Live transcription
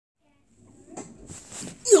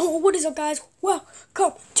Yo, what is up, guys?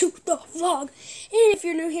 Welcome to the vlog. And if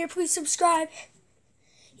you're new here, please subscribe.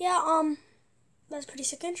 Yeah, that's a pretty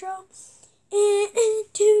sick intro. And in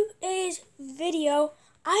today's video,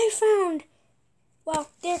 I found, well,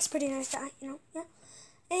 Derek's a pretty nice guy, yeah.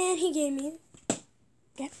 And he gave me,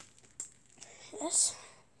 this.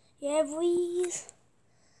 Yeah, please.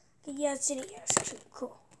 Yeah, it's actually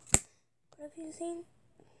cool. But have you seen?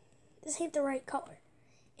 This ain't the right color.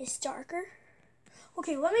 It's darker.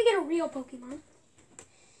 Okay, let me get a real Pokemon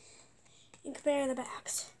and compare the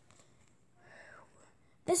backs.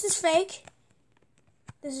 This is fake.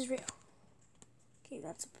 This is real. Okay,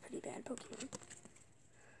 that's a pretty bad Pokemon.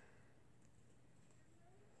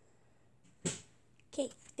 Okay,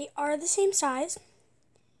 they are the same size,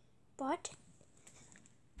 but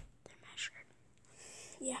they're measured.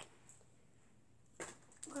 Yeah.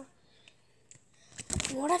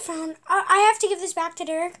 And what I found, I have to give this back to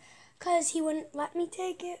Derek because he wouldn't let me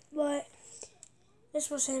take it, but this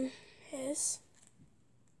was his.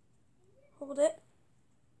 Hold it.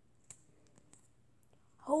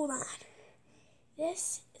 Hold on.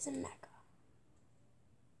 This is a Mega.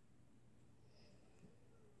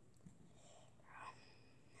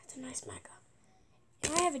 That's a nice Mega.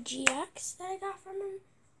 And I have a GX that I got from him.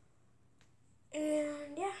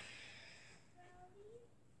 And yeah.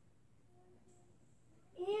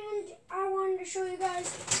 And I wanted to show you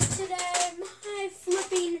guys today my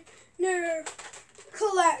flipping Nerf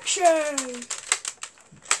collection.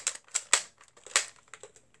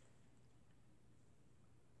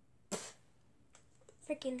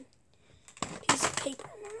 Freaking piece of paper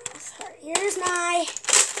in my mouth. Alright, here's my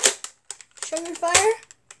sugar fire.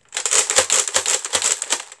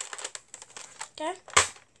 Okay.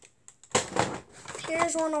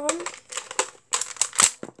 Here's one of them.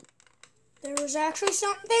 There was actually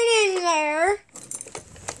something in there.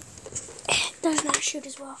 It does not shoot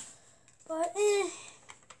as well. But,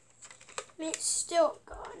 it's still a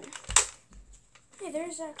gun. Hey,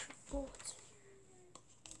 there's actual bullets in here.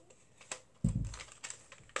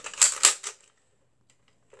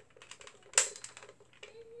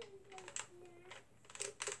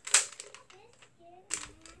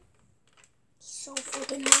 So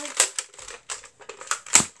flipping hard.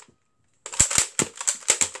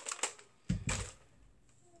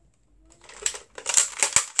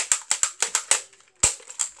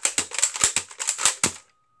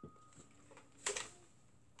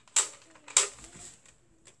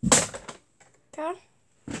 Okay.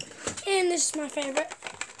 And this is my favorite.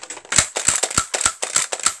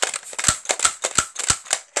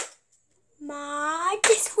 My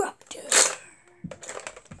Disruptor.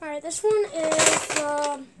 Alright, this one is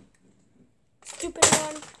the stupid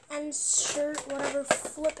one. Insert whatever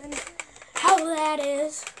flipping how that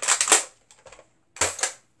is.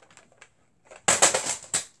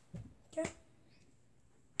 Okay.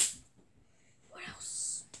 What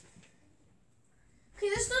else? Okay,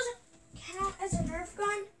 this doesn't count as a Nerf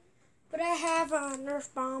gun, but I have a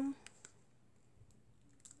Nerf bomb.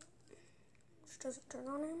 Which doesn't turn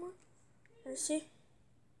on anymore. Let's see.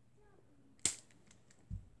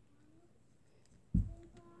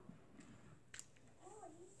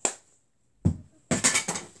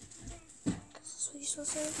 This is what you're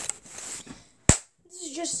supposed to say. This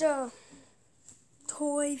is just a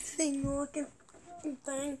toy thing looking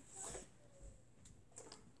thing.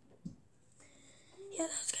 Yeah,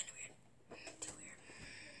 that was kind of weird. Too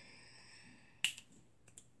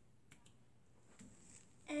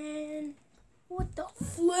weird. And what the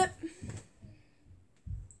flip?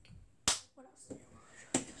 What else do I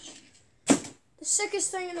want to show you? The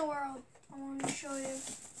sickest thing in the world. I want to show you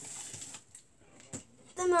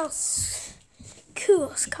the most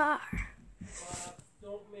coolest car.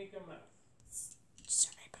 Don't make a mess.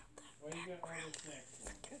 Sorry about that. Why you got all this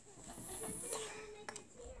next?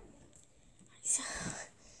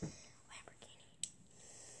 Lamborghini.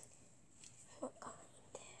 What kind?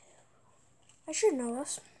 I should know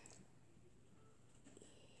this.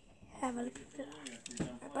 Have a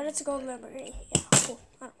but it's a gold Lamborghini. Yeah, cool.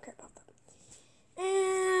 I don't care about that.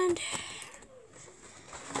 And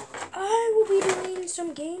I will be doing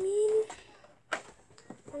some gaming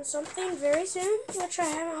on something very soon, which I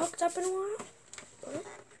haven't hooked up in a while. But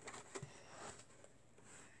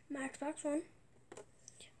my Xbox One.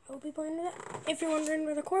 I will be playing with it. If you're wondering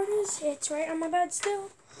where the cord is, it's right on my bed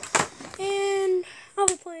still. And I'll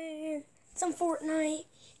be playing some Fortnite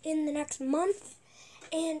in the next month.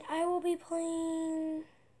 And I will be playing,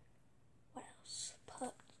 what else?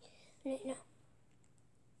 No.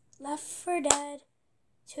 Left 4 Dead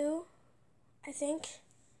 2, I think.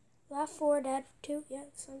 Left 4 Dead 2, yeah,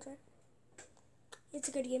 that sounds right. It's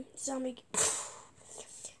a good game. Zombie game.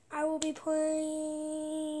 I will be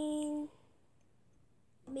playing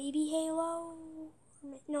maybe Halo.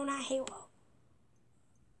 No, not Halo.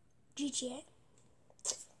 GTA.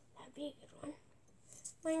 That'd be a good one.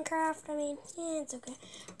 Minecraft, I mean, yeah, it's okay.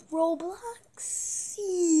 Roblox,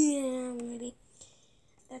 yeah, maybe.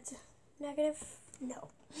 That's a negative? No.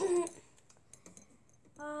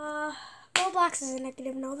 Roblox is a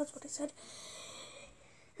negative no, that's what I said.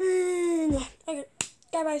 Yeah, okay.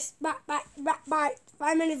 Guys, bye.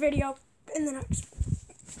 5-minute video in the next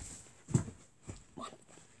one.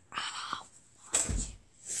 Ow.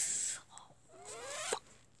 Sorry.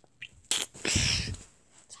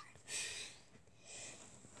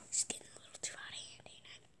 Just getting a little too out of hand, ain't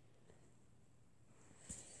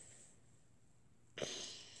I?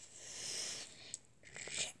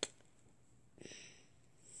 Shit.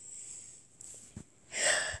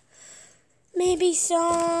 Maybe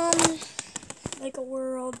some, like a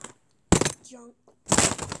world junk.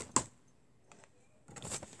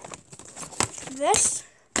 This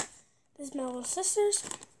is my little sister's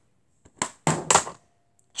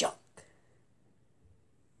junk.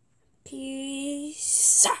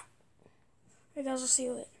 Peace out. Alright guys, I'll see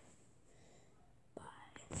you later.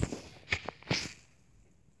 Bye.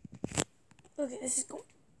 Okay, this is going.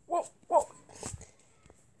 Whoa.